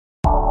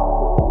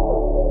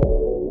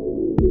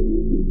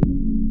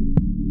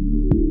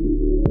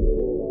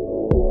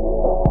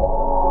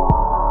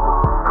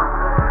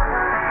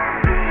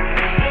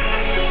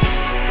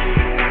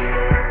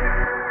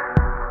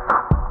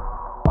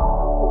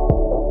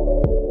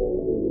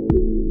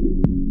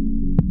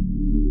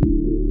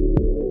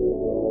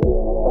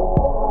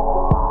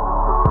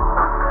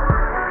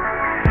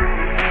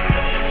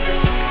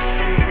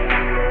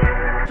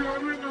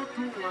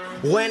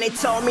they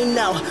told me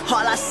no,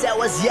 all I said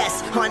was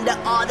yes. Under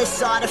all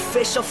this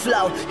artificial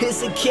flow,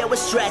 here's a kid with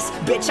stress.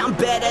 Bitch, I'm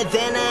better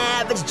than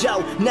an average Joe,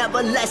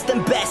 never less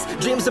than best.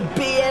 Dreams of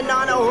being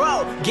on a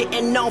road,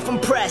 getting known from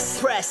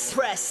press.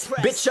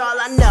 Bitch, all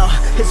I know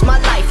is my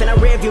life in a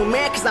rearview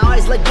mirror, cause I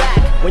always look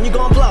back. When you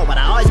gon' blow, but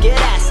I always get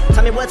asked.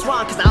 Tell me what's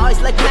wrong, cause I always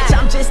look mad.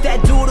 I'm just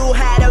that dude who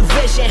had a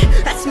vision.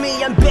 That's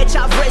me, and bitch,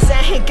 I've risen.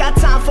 Ain't got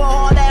time for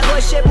all that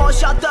hood shit.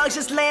 Most y'all thugs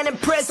just land in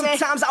prison.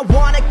 Sometimes I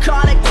wanna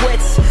call it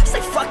quits.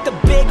 Say fuck the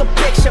bigger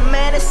picture,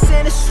 man, this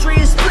industry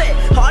is split.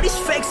 All these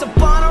fakes up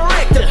on a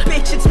Richter.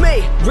 Bitch, it's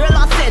me, real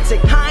authentic.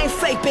 I ain't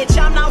fake, bitch,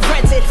 I'm not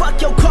rented.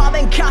 Fuck your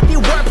carbon copy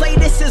wordplay,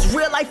 this is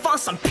real life on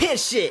some pin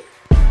shit.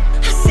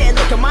 I said,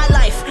 look at my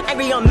life,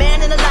 angry young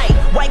man in the light.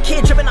 White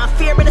kid driven off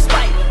fear and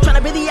despite.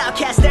 Tryna be the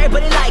outcast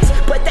everybody likes,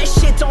 but that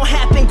shit don't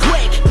happen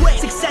quick.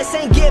 Success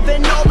ain't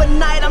given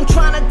overnight. I'm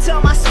trying to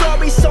tell my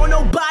story so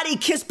nobody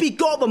can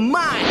speak over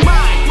mine.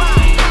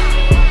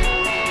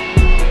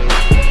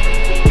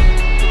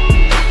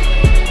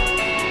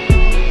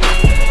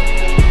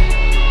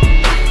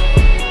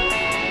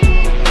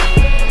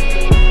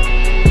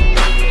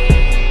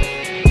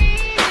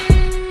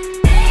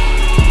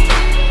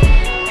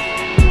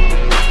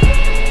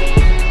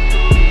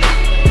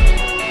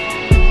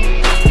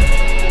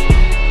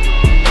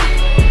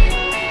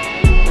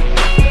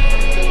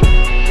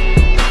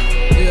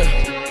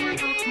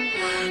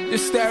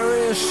 It's that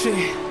real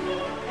shit.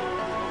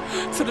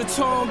 To the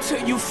tomb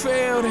till you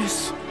feel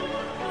this.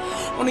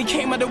 Only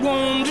came out the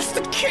womb just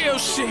to kill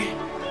shit.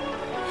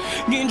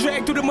 Getting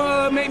dragged through the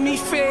mud make me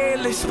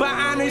fearless, but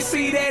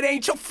honestly that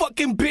ain't your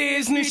fucking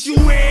business. You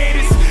wear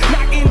this,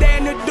 knocking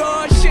down the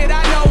door, shit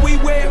I know we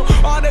will.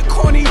 All the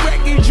corny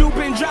records you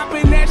been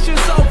dropping, that shit's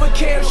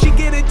overkill. She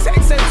get a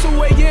text at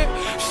 2 AM,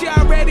 she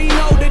already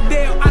know the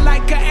deal. I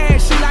like her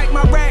ass, she like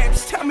my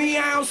raps. Tell me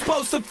how I'm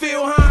supposed to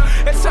feel,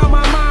 huh? That's how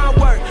my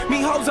mind work.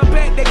 Me hoes up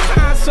at the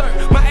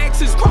concert, my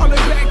ex is calling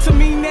back to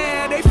me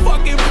now, they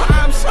fucking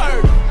palms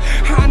hurt.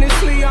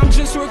 Honestly, I'm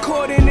just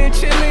recording and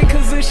chilling,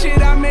 cause the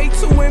shit I make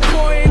too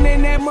important,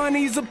 and that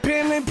money's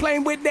appealing.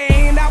 Playing with the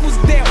hand I was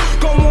dealt,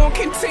 go on,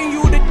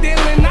 continue the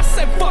dealing. I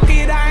said fuck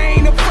it, I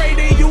ain't afraid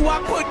of you, I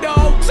put the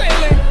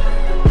hotel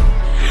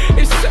in.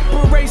 It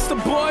separates the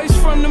boys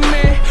from the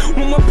men.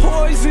 When my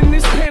poison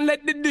is pen,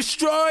 let the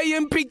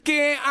destroying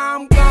begin.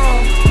 I'm gone.